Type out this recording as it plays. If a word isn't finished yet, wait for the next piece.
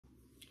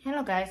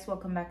Hello guys,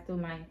 welcome back to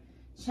my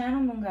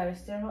channel, Moon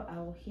Goddess Tarot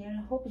Owl here.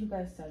 I hope you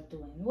guys are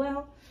doing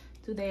well.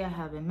 Today I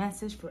have a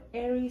message for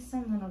Aries,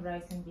 Sun, Moon, or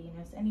Rising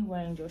Venus,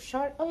 anywhere in your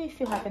chart, or if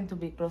you happen to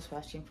be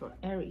cross-watching for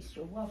Aries,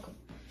 you're welcome.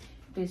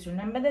 Please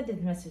remember that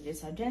these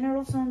messages are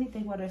general, so only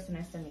take what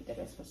resonates and leave the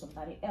rest for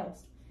somebody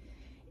else.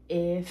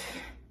 If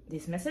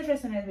this message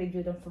resonates with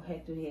you, don't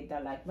forget to hit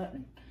that like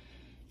button.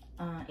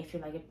 If you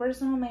like it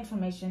personal, my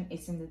information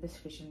is in the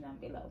description down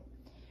below.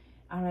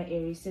 Alright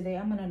Aries, today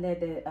I'm gonna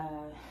let the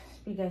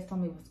you guys tell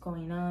me what's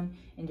going on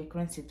in your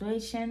current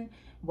situation,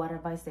 what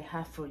advice they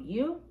have for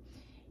you,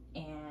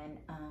 and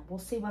we'll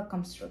see what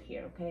comes through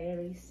here, okay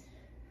Aries?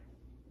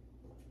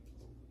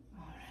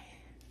 Alright,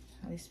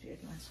 Holy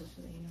Spirit, Masters for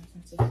the universe,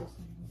 ancestors,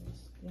 and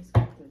angels, let's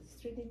go through this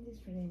reading. This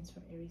reading is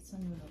for Aries,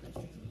 Sun, Moon, or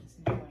Rising Venus,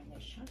 anywhere in their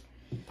chart.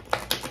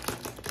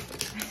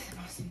 That's the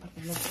most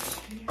important message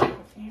here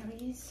for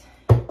Aries.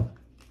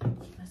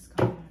 Let's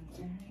go on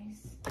Aries.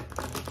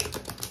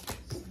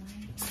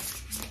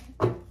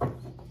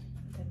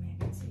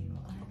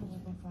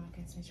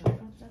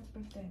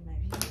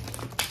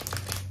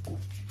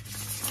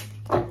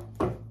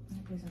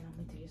 Please allow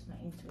me to use my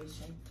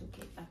intuition to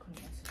get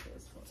accurate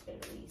messages for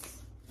Aries.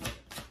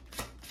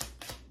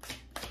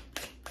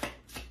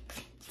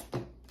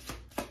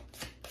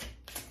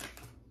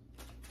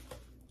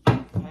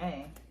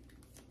 Okay.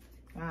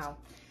 Wow.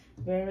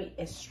 Very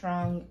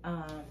strong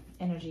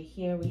energy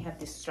here. We have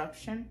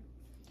disruption.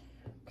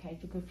 Okay,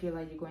 you could feel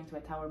like you're going through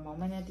a tower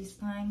moment at this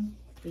time.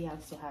 We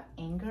also have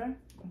anger.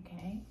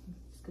 Okay,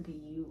 this could be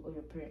you or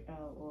your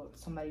or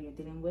somebody you're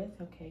dealing with.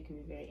 Okay, it could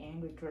be very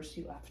angry towards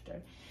you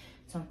after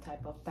some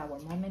type of tower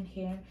moment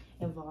here.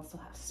 And we'll also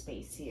have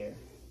space here.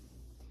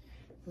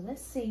 So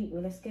let's see.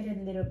 Let's get a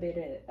little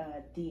bit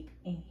deep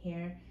in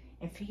here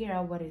and figure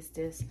out what is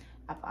this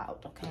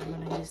about. Okay, I'm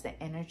gonna use the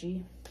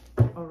energy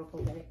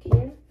oracle deck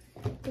here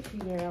to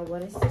figure out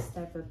what is this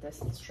type of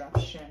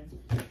disruption.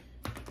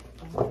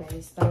 Okay,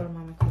 this tower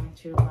moment coming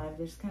to your life.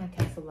 There's gonna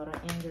cast a lot of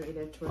anger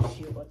either towards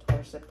you or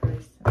towards the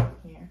person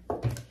here.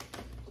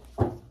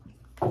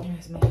 You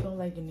guys may feel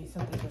like you need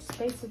some type of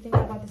space to think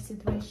about the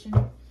situation.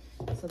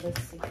 So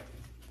let's see.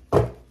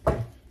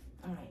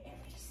 Alright,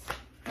 Aries.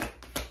 What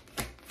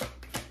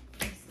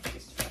is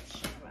this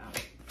disruption about?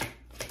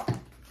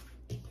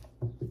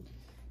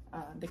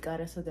 The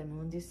goddess of the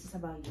moon. This is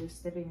about you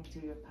stepping into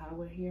your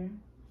power here.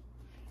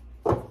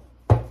 Let's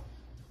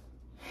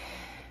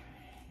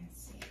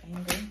see,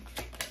 anger.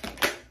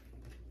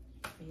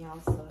 We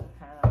also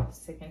have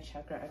second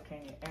chakra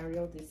arcane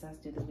Ariel. This has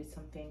to do with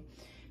something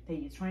that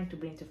you're trying to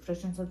bring to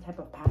fruition, some type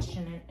of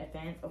passionate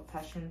event or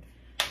passion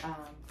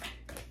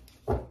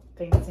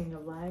things in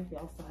your life. We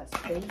also have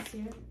space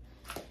here,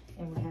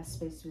 and we have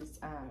space with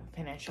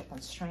financial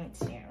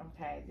constraints here.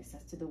 Okay, this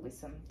has to do with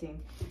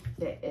something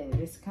that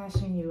is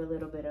causing you a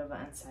little bit of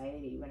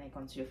anxiety when it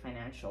comes to your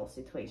financial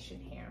situation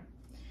here.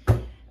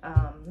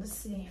 Let's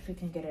see if we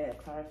can get a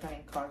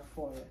clarifying card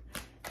for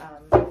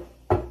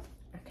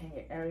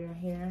your area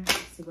here.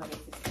 Let's see what is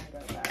this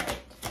anger about.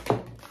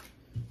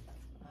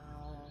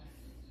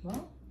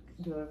 Well,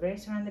 you are very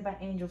surrounded by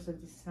angels of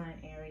this sign,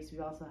 Aries. We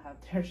also have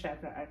third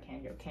chakra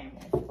archangel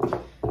Camel.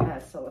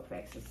 Solar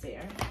plexus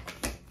here.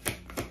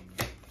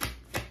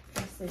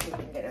 Let's see if we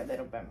can get a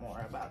little bit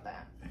more about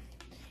that.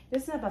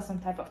 This is about some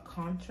type of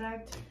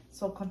contract.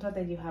 So contract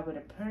that you have with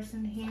a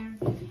person here.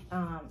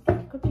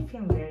 You could be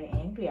feeling very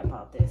angry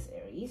about this,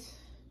 Aries.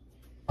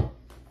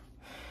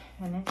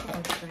 Financial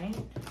constraint.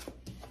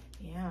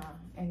 Yeah,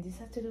 and this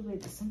has to do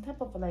with some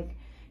type of like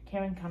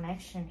caring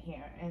connection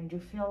here, and you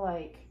feel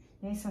like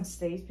you need some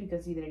space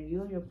because either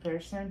you or your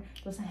person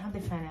doesn't have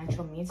the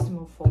financial means to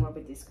move forward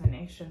with this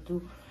connection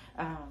to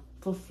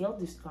fulfill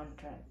this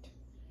contract.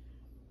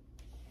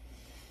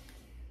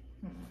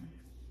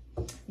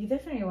 You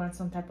definitely want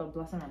some type of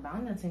blessing and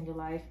abundance in your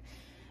life,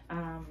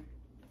 and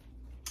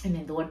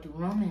a door to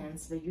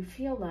romance, but you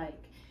feel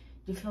like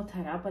you feel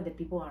tied up by the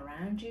people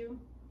around you.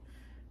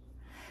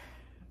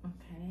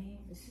 Okay,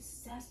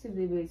 this has to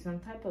do with some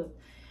type of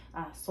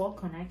soul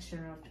connection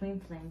or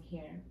twin flame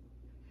here.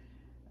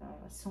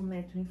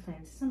 Soulmate, twin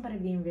flame. Somebody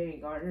being very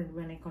guarded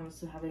when it comes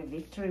to having a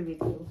victory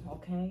with you.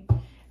 Okay,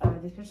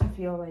 this person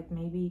feel like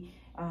maybe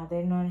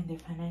they're not in the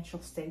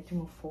financial state to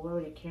move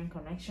forward with a caring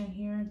connection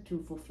here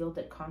to fulfill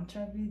the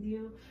contract with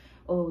you,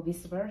 or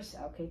vice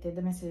versa. Okay, take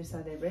the messages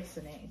how they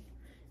resonate.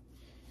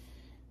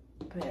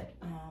 But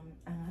I'm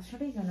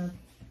actually gonna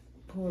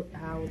pull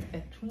out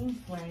a twin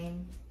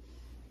flame.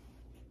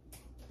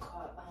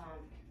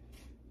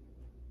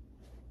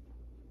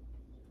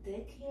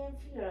 They can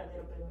figure out a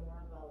little bit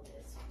more about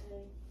this,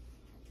 okay?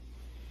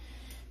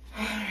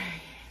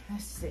 Alright,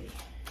 let's see.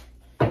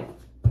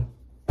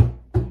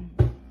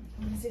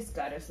 What is this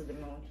goddess of the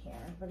moon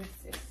here? What is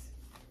this?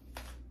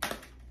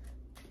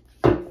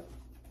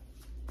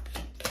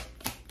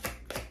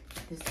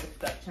 This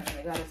destruction,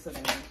 the goddess of the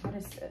moon. What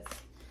is this?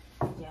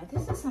 Yeah,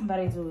 this is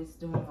somebody who is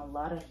doing a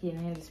lot of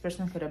healing. This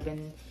person could have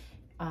been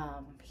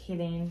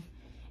healing,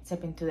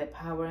 step into the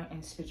power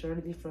and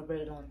spirituality for a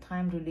very long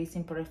time,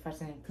 releasing, purifying,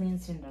 and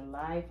cleansing their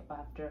life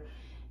after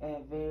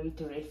a very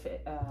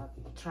terrific,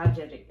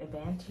 tragic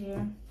event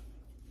here.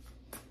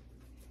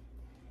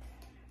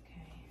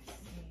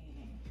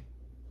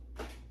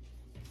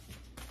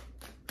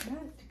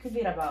 It could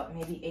be about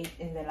maybe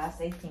in the last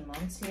 18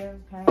 months here,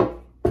 okay?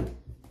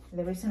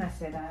 The reason I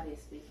said that is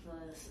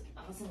because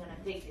I wasn't gonna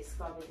take this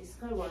card, but this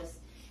card was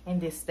in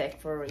this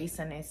deck for a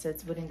reason. It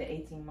says within the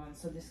 18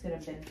 months, so this could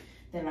have been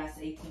the last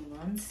 18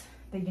 months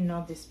that you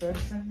know this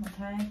person,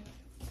 okay?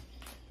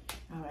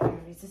 All right,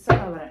 it's just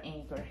about an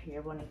anger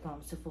here when it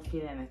comes to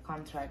fulfilling a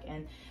contract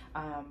and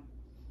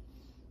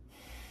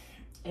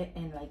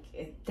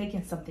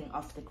taking something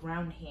off the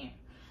ground here,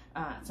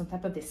 some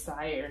type of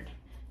desired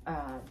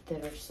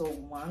that our soul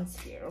wants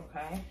here,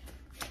 okay?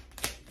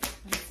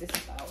 What's this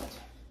about?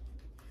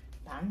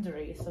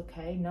 Boundaries,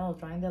 okay? No,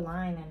 drawing the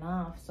line,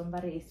 enough.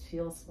 Somebody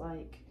feels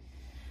like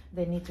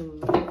they need to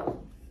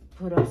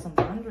put up some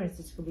boundaries.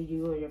 This could be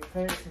you or your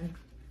person,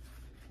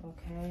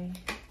 okay?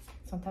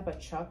 Some type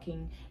of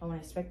shocking or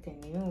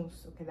unexpected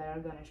news, okay, that are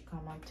gonna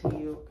come up to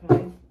you,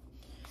 okay?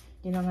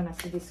 You're not gonna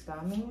see this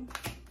coming,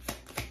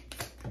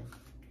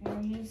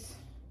 Aries.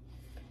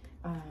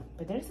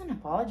 But there's an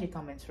apology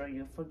coming for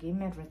you. Forgive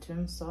me,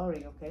 return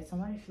sorry, okay?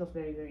 Somebody feels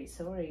very, very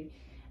sorry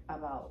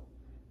about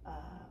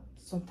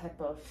some type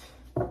of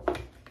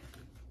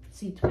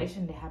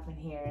situation that happened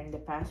here in the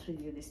past with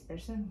you. This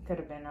person could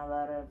have been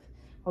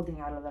holding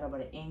out a lot of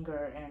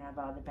anger and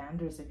about the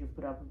boundaries that you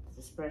put up with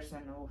this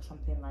person or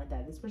something like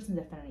that. This person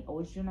definitely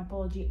owes you an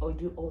apology, or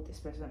you owe this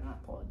person an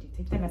apology.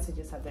 Take the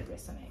messages as they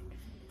resonate.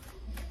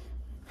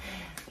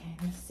 Okay,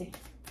 let's see.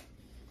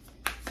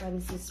 What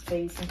is this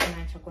space and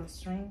financial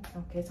constraint?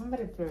 Okay,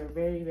 somebody very,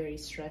 very, very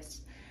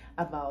stressed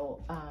about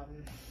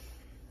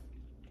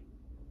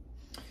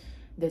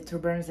the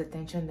turbulence, the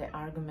tension, the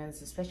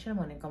arguments, especially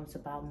when it comes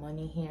about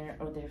money here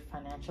or their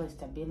financial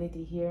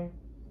stability here.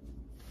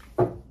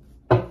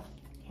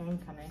 Caring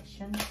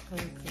connection.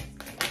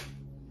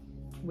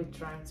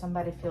 Withdrawn.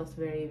 Somebody feels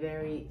very,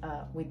 very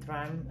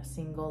withdrawn,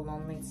 single,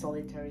 lonely,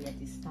 solitary at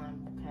this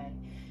time. Okay,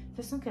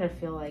 person could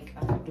feel like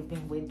you've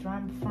been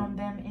withdrawn from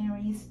them,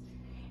 Aries.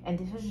 And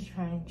this was just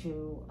trying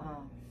to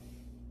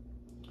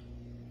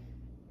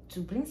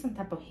bring some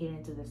type of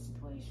healing to the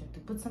situation, to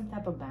put some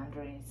type of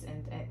boundaries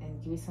and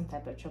give you some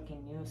type of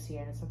shocking news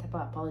here and some type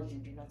of apology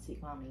you don't see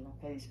coming,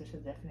 okay? This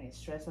person definitely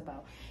stressed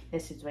about the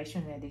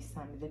situation at this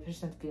time. The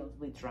person feels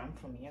withdrawn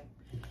from you.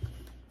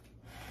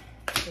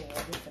 Okay,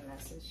 what is the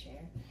message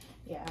here?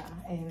 Yeah,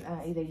 and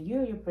either you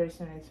or your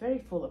person is very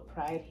full of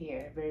pride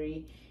here,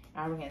 very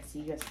arrogant,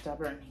 ego,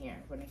 stubborn here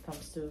when it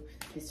comes to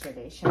this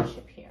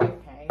relationship here,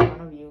 okay?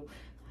 One of you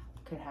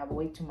could have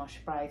way too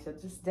much pride, so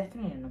this is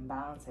definitely an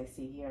imbalance I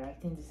see here. I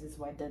think this is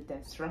why the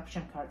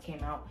disruption card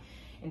came out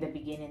in the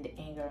beginning, the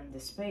anger and the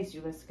space.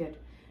 You guys could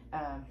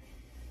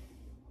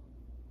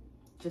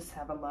just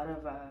have a lot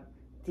of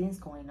things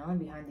going on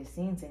behind the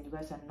scenes, and you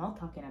guys are not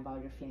talking about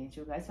your feelings.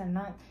 You guys are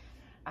not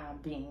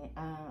being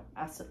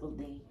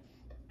absolutely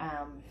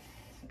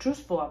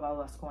truthful about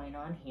what's going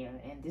on here,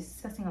 and this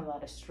is causing a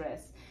lot of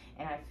stress.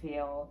 And I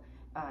feel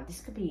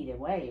this could be either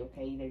way,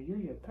 okay? Either you or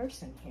your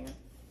person here.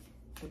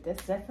 But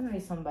that's definitely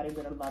somebody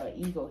with a lot of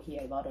ego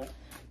here, a lot of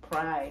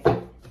pride.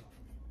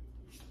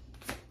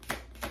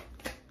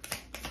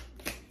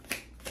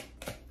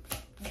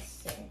 Let's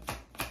see.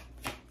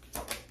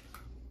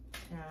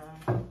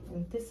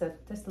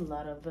 There's a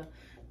lot of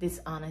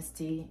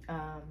dishonesty,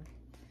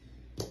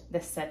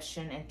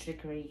 deception, and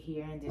trickery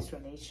here in this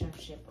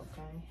relationship,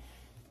 okay?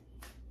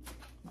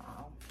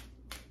 Wow.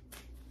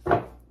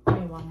 Give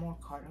me one more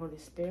card, Holy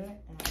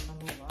Spirit, and I'm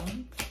gonna move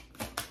on.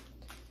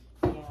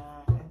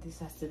 This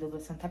has to do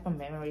with some type of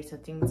memories or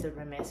things that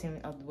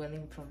reminiscing or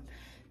dwelling from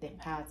the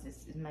past.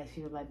 It might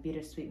feel like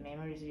bittersweet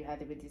memories you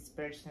had with this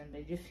person,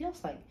 but it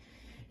feels like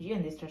you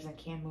and this person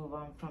can't move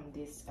on from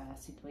this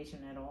situation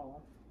at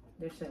all.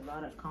 There's a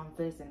lot of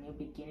conflicts, a new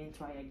beginning,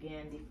 try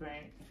again,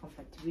 different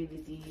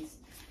compatibilities,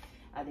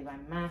 a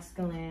divine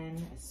masculine,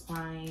 a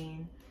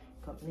spine,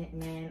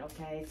 commitment,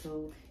 okay?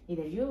 So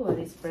either you or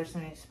this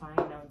person is spying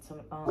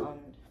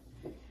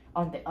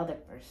on the other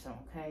person,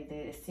 okay?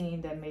 They're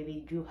seeing that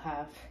maybe you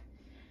have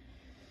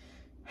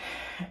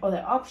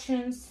other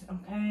options,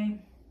 okay?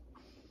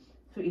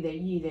 So either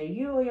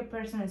you or your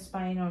person is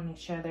spying on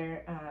each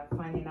other,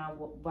 finding out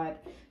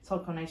what soul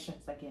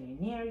connections are getting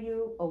near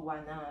you or why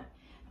not.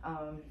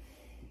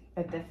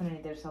 But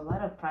definitely there's a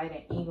lot of pride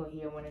and ego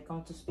here when it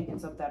comes to speaking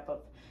some type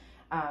of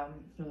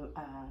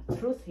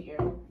truth here.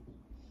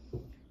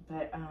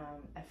 But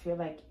I feel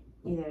like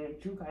either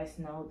you guys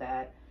know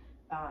that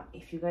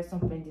if you guys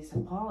don't bring this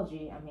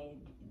apology, I mean,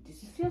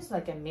 this feels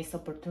like a missed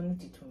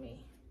opportunity to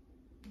me.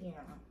 Yeah.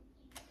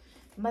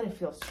 Somebody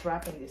feels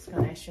trapped in this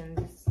connection.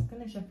 This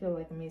connection feels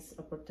like a missed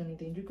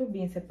opportunity. You could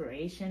be in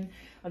separation,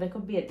 or there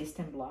could be a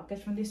distant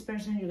blockage from this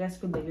person. You guys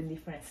could live in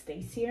different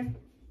states here.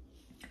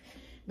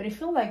 But it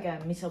feels like a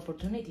missed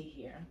opportunity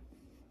here.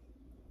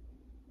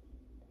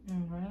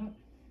 Alright.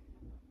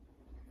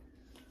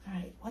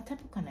 Alright, what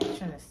type of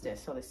connection is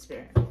this, Holy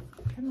Spirit?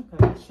 What type of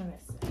connection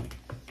is this?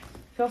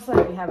 Feels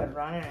like we have a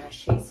runner and a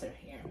chaser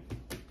here.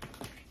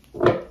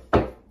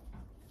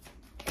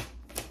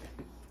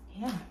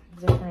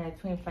 definitely a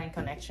twin flame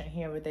connection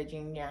here with the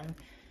yin yang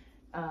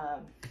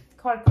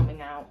card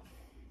coming out.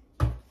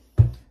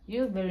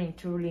 You very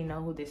truly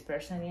know who this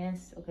person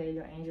is. Okay,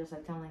 your angels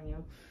are telling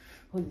you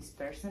who this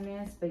person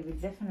is, but you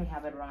definitely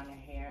have it running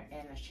here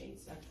in a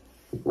shades.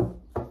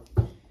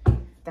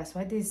 That's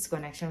why this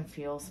connection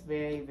feels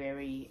very,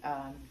 very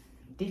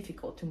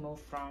difficult to move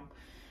from.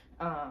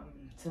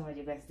 Some of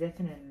you guys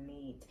definitely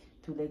need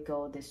to let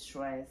go of the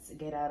stress,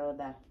 get out of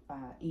that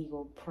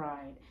ego,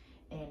 pride,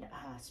 and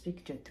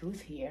speak your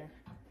truth here.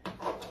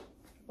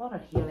 A lot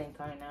of healing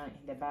going on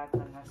in the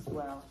background as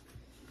well.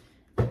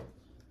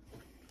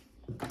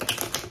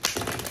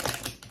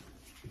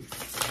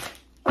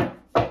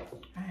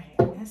 Alright,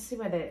 let's see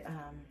what the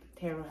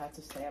tarot has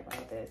to say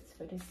about this.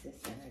 What is this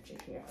energy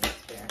here on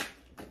Spirit?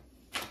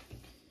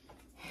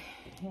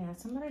 Yeah,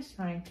 somebody's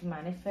trying to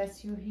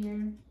manifest you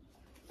here.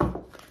 I'm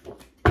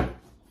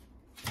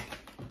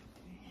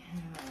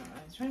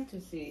trying to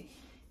see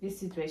this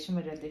situation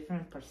with a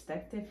different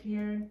perspective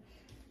here.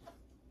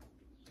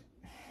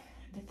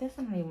 They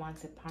definitely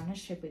want a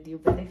partnership with you,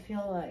 but they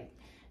feel like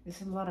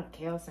there's a lot of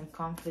chaos and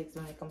conflicts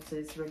when it comes to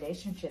this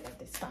relationship at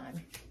this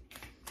time.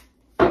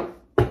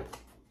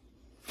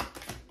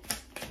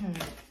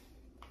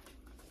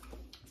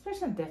 This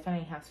person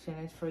definitely has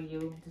feelings for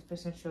you. This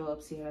person shows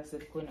up here as the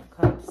Queen of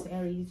Cups.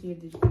 Aries, here,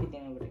 did you be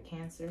dealing with a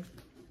Cancer?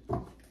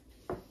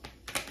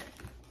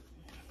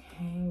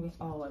 Okay, with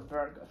a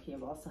Virgo here.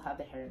 We also have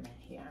the Hermit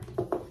here.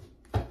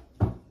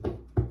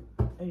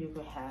 Or you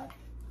could have,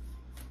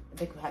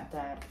 they could have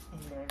that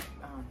in their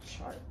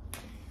chart.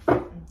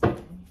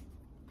 Okay.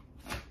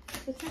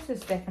 This person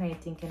is definitely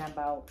thinking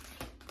about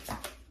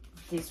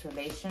this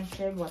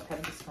relationship, what type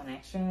of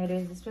disconnection it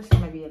is. This person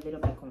might be a little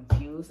bit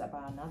confused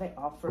about another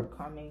offer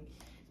coming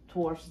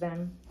towards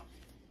them.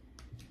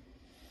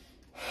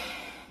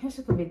 This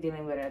could be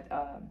dealing with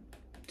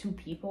two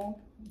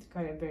people. It's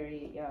kind of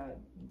very,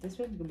 this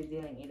person could be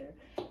dealing either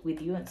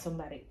with you and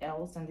somebody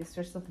else, and this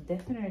person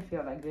definitely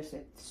feel like there's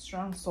a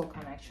strong soul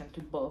connection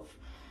to both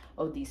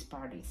of these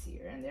parties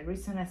here. And the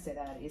reason I say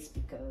that is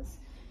because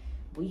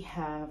we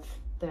have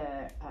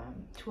the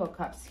Two of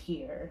Cups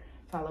here,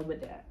 followed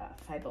with the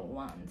Five of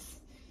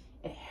Wands.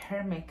 A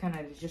Hermit kind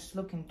of just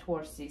looking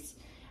towards these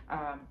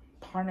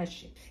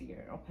partnerships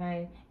here,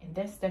 okay? And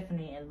there's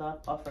definitely a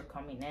love offer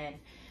coming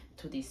in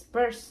to this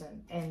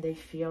person, and they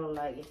feel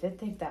like if they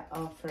take that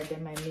offer, they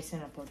might miss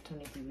an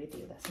opportunity with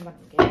you. That's what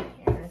I'm getting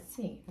here. Let's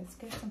see. Let's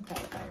get some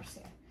clarifiers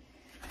here.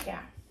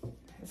 Yeah.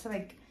 It's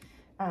like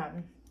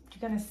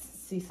you're gonna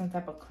see some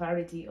type of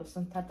clarity or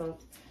some type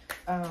of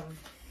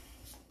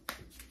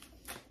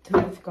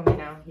truth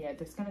coming out here.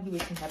 There's gonna give you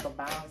some type of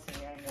balance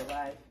in your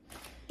life.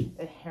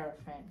 The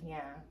Hierophant,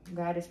 yeah.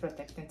 God is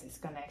protecting this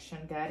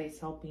connection. God is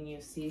helping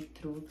you see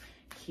through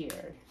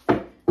here.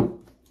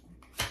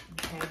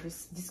 Okay,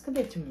 this could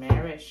be to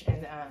marriage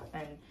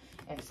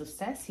and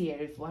success here.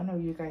 If one of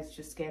you guys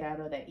just get out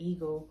of the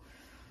ego,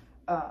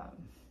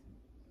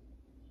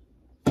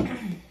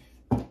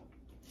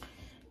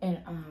 and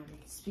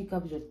speak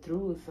up your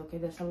truth. Okay,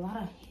 there's a lot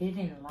of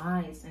hidden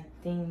lies and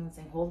things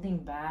and holding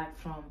back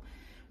from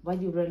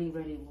what you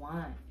really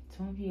want.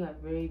 Some of you are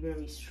very,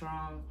 very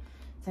strong,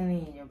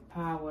 standing in your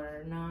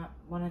power, not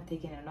want to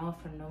take an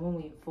offer, not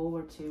moving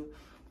forward to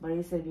what it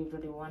is that you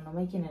really want, not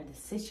making a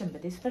decision.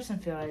 But this person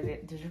feels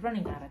like they're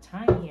running out of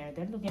time here.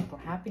 They're looking for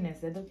happiness.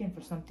 They're looking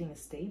for something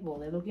stable.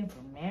 They're looking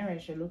for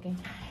marriage. They're looking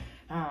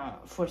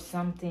for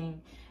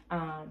something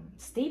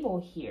stable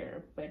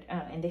here. But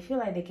and they feel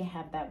like they can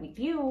have that with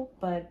you,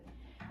 but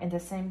at the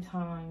same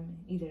time,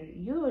 either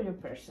you or your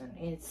person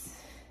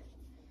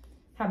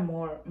have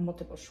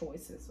multiple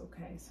choices.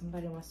 Okay,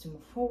 somebody wants to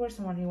move forward,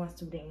 somebody wants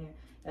to bring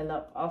a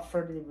love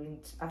offer, they bring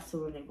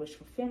absolutely wish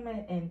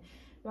fulfillment, and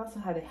we also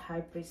have the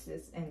High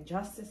Priestess and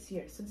Justice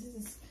here. So this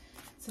is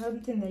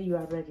something that you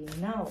already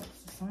know.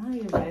 So some of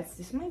you guys,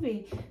 this might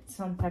be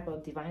some type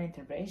of divine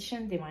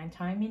intervention, divine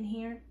timing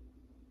here,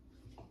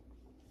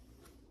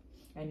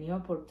 a new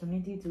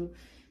opportunity to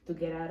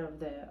get out of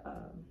the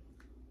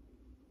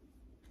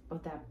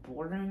of that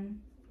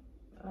boredom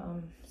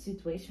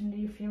situation that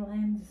you feel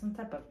in. Some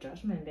type of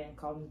judgment being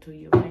called to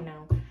you right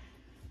now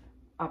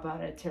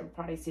about a third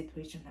party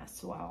situation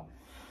as well.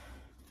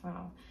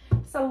 Wow,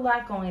 there's a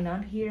lot going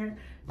on here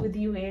with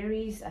you,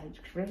 Aries. I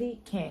really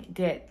can't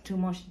get too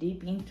much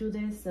deep into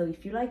this, so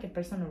if you like a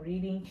personal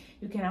reading,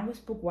 you can always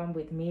book one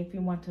with me if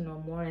you want to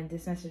know more and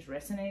this message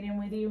resonating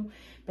with you.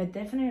 But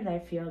definitely I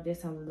feel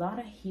there's a lot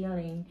of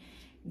healing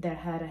that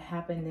had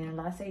happened in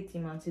the last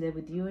 18 months, either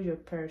with you or your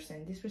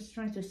person. This was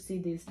trying to see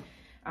this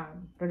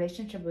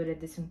relationship with a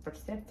different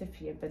perspective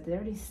here, but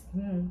there is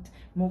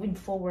moving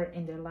forward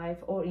in their life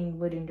or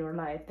within your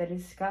life that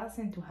is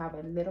causing to have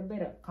a little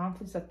bit of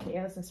conflicts of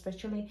chaos,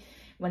 especially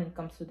when it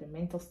comes to the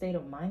mental state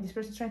of mind. This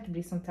person is trying to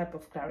bring some type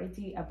of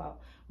clarity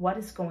about what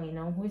is going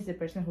on, who is the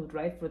person who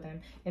drives for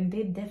them, and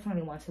they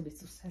definitely want to be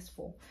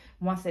successful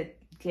once they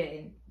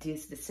get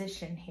this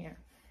decision here.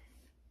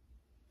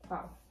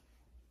 Wow.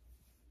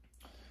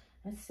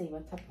 Let's see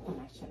what type of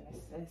connection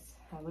this is.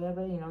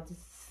 However, you know, this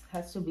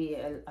has to be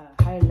a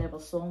higher level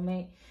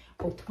soulmate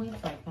or twin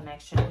flame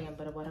connection here.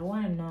 But what I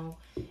want to know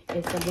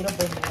is a little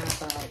bit more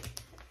about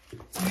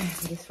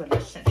this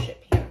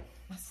relationship here.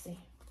 Let's see.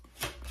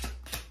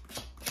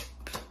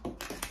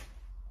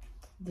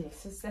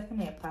 This is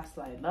definitely a past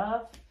life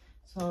love.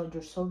 So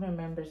your soul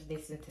remembers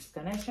this in this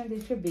connection.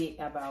 This could be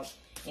about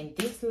in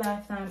this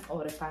lifetime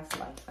or the past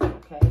lifetime,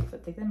 okay? So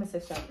take the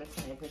message that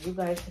resonates. If you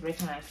guys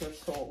recognize your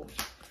soul,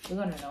 you're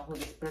going to know who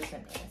this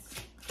person is.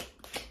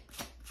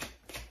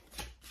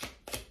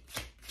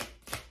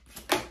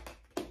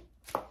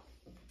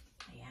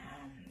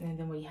 Yeah, and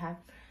then we have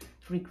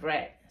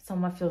regret.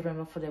 Someone feels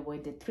remorse for the way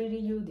they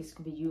treated you. This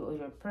could be you or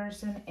your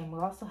person. And we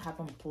also have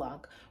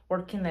unplug.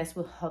 Working less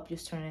will help you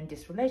strengthen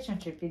this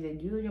relationship. Either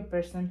you or your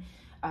person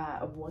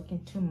are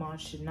working too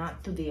much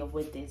not to deal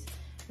with this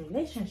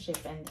relationship.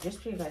 And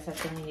just you guys are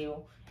telling you,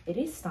 it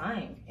is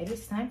time. It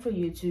is time for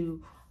you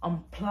to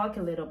unplug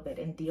a little bit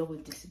and deal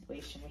with this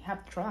situation. We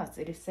have trust.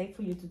 It is safe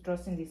for you to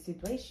trust in this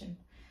situation.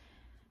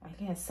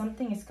 Again,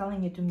 something is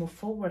calling you to move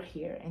forward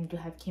here, and you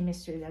have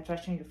chemistry. The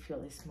attraction you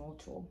feel is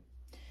mutual.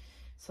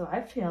 So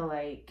I feel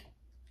like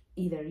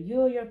either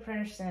you or your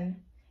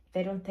person, if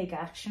they don't take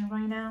action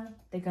right now,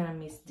 they're gonna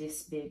miss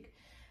this big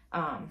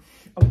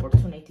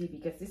opportunity,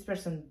 because this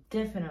person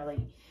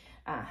definitely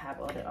have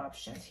other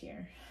options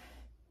here.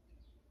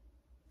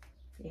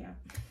 Yeah,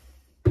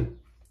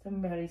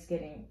 somebody's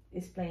getting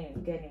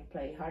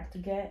played hard to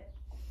get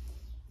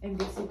in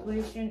this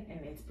situation,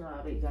 and it's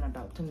probably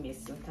about to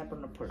miss some type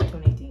of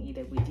opportunity,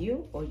 either with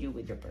you or you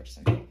with your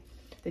person.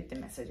 Take the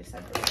messages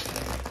at the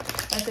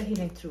That's the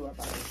hidden truth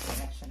about this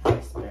connection,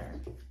 Holy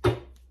Spirit.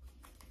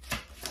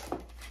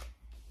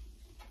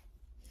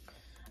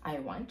 I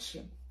want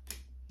you.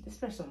 This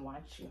person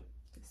wants you.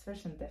 This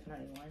person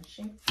definitely wants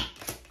you.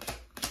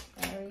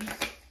 Aries.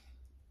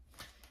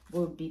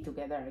 We'll be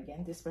together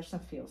again. This person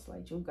feels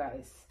like you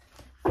guys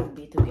will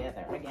be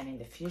together again in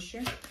the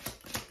future.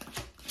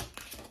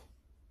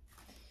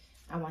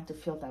 I want to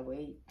feel that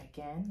way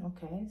again,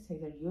 okay? So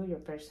either you or your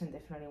person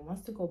definitely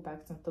wants to go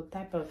back to some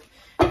type of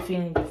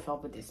feeling you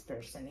felt with this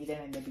person, either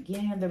in the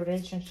beginning of the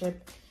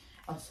relationship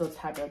or so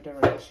type of the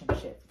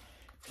relationship,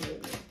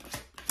 period.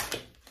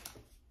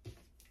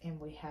 And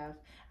we have,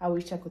 I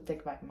wish I could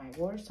take back my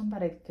words.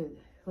 Somebody could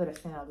have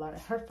said a lot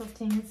of hurtful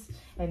things,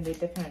 and they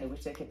definitely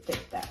wish they could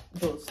take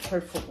those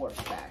hurtful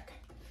words back.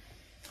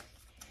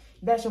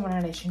 That's what I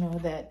want to let you know,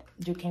 that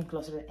you came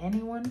closer to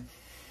anyone.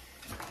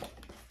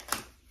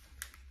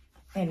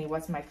 And it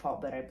was my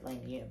fault, but I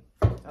blame you,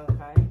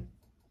 okay?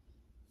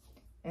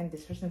 And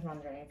this person is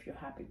wondering if you're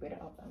happy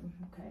without them,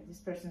 okay? This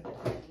person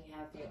definitely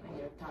has you in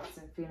your thoughts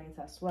and feelings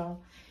as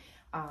well.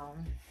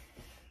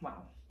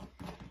 Wow.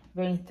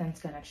 Very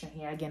intense connection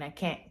here. Again, I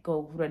can't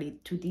go really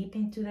too deep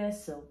into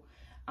this, so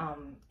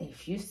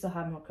if you still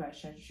have more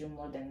questions, you're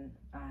more than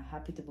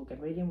happy to book a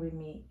reading with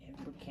me, and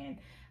we can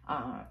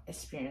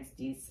experience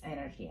this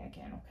energy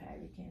again, okay?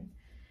 We can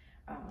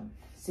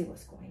see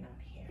what's going on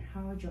here.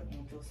 How are your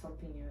angels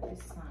helping you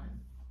this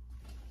time?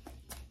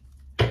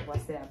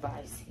 What's the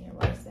advice here?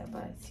 What is the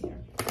advice here?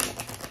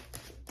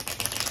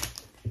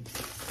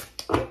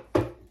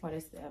 What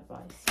is the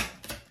advice here?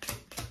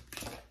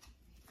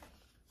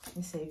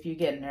 You say, if you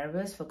get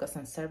nervous, focus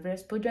on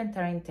service. Put your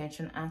entire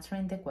intention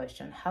answering the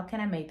question, how can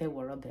I make the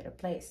world a better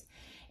place?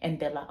 And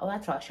the law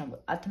of attraction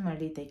will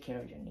ultimately take care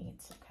of your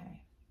needs, okay?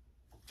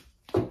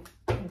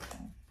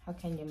 Okay. How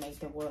can you make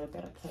the world a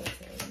better place,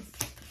 Aries?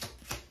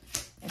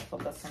 And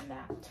focus on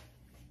that.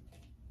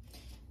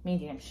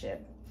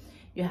 Mediumship.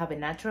 You have a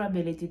natural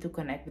ability to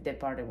connect with the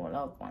part of your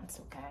loved ones,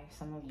 okay?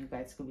 Some of you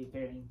guys could be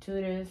very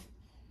intuitive,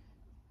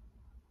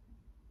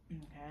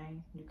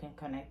 okay? You can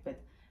connect with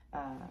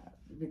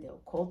the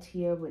occult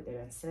here, with their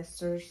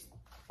ancestors.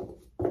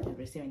 You're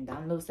receiving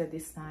downloads at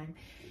this time.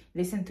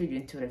 Listen to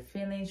your intuitive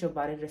feelings. Your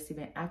body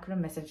receiving accurate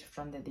message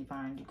from the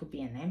divine. You could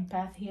be an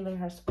empath healer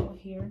as well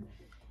here,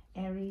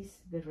 Aries.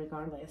 But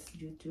regardless,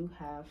 you do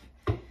have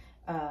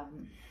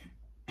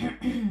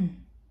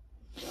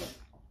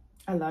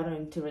a lot of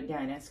intuitive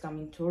guidance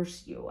coming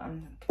towards you.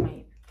 I'm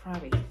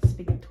probably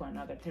speaking to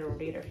another tarot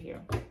reader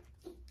here.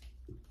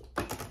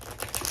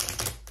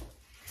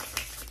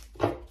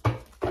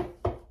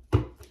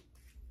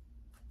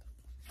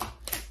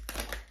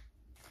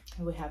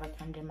 We have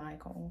Archangel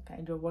Michael,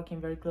 okay? You're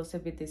working very closely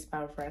with this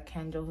powerful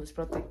archangel who's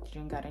protecting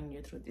you and guiding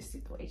you through this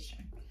situation.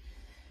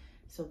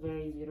 So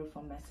very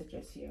beautiful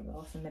messages here. We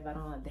also in the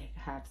bottom of the deck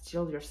have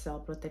shield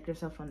yourself, protect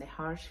yourself from the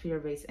harsh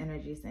fear-based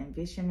energies, and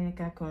envision a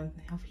cocoon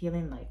of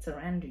healing light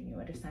surrounding you.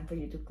 It is time for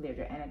you to clear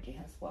your energy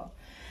as well,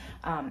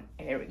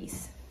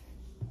 Aries.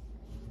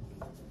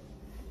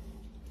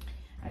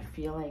 I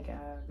feel like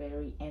a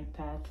very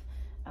empath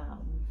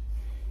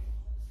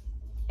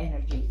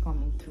energy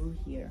coming through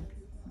here,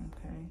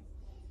 okay?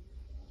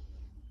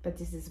 But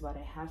this is what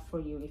I have for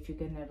you. If you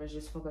get nervous,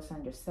 just focus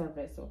on your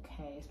service,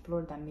 okay?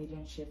 Explore that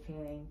mediumship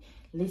feeling.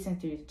 Listen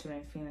to your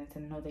true feelings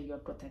and know that you're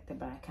protected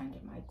by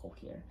Archangel Michael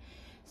here.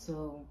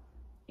 So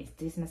If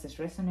this message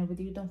resonates with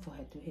you, don't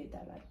forget to hit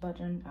that like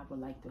button. I would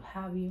like to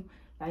have you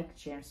like,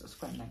 share, and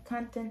subscribe my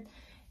content.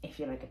 If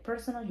you like it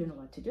personal, you know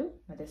what to do.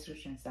 My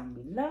description is down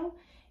below.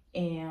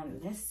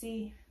 And let's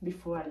see,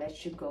 before I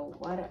let you go,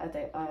 what are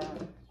the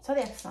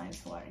zodiac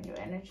signs who are in your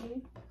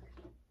energy?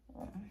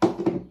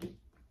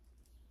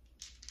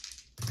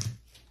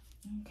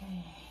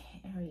 Okay,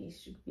 Aries,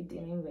 you could be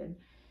dealing with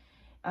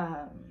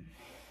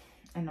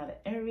another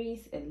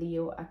Aries, a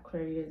Leo,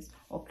 Aquarius,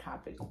 or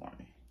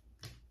Capricorn.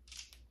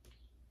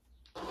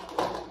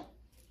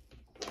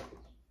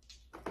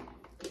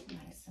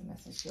 Nice, a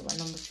message here. What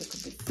numbers you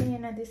could be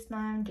seeing at this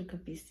time? You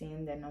could be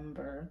seeing the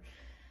number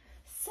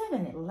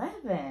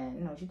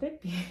 7-11. No, you could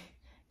be,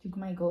 you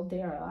might go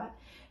there a lot.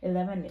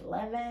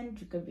 11-11.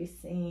 You could be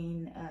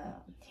seeing,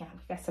 yeah,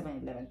 we got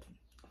 7-11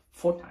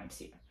 4 times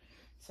here.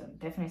 So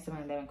definitely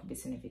 7-11 could be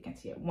significant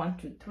here.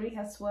 1-3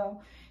 as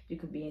well. You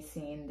could be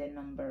seeing the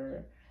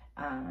number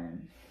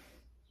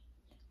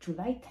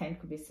July 10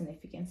 could be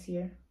significant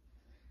here.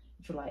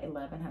 July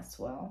 11 as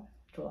well.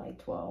 July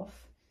 12.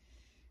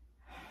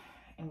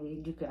 And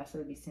you could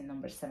also be seeing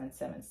number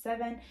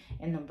 777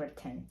 and number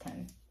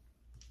 1010.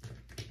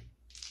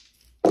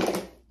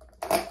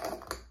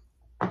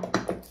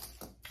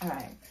 All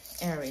right,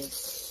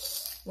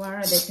 Aries. What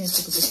are the things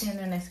you could be seeing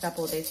in the next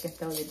couple of days? Can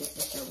tell you this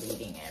is your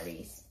reading,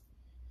 Aries.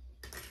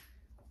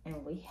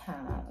 And we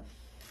have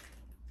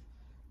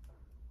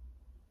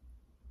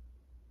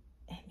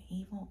an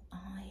evil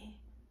eye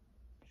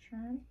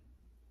charm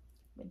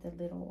with the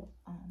little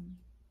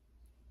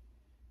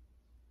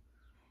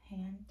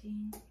hand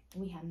thing.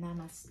 We have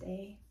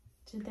Namaste.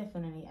 So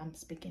definitely I'm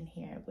speaking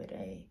here with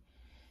a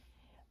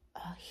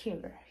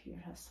healer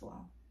here as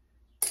well.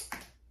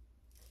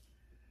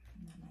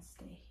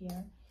 Namaste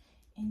here.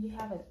 And you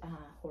have a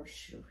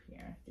horseshoe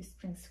here. This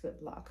brings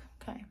good luck.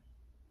 Okay.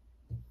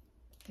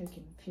 You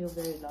can feel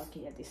very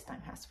lucky at this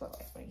time as well,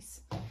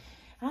 Aries.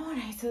 All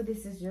right, so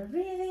this is your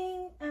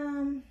reading.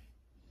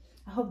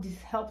 I hope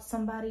this helps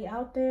somebody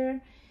out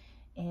there.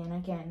 And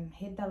again,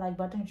 hit that like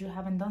button if you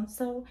haven't done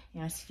so.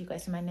 And I'll see you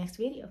guys in my next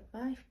video.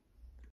 Bye.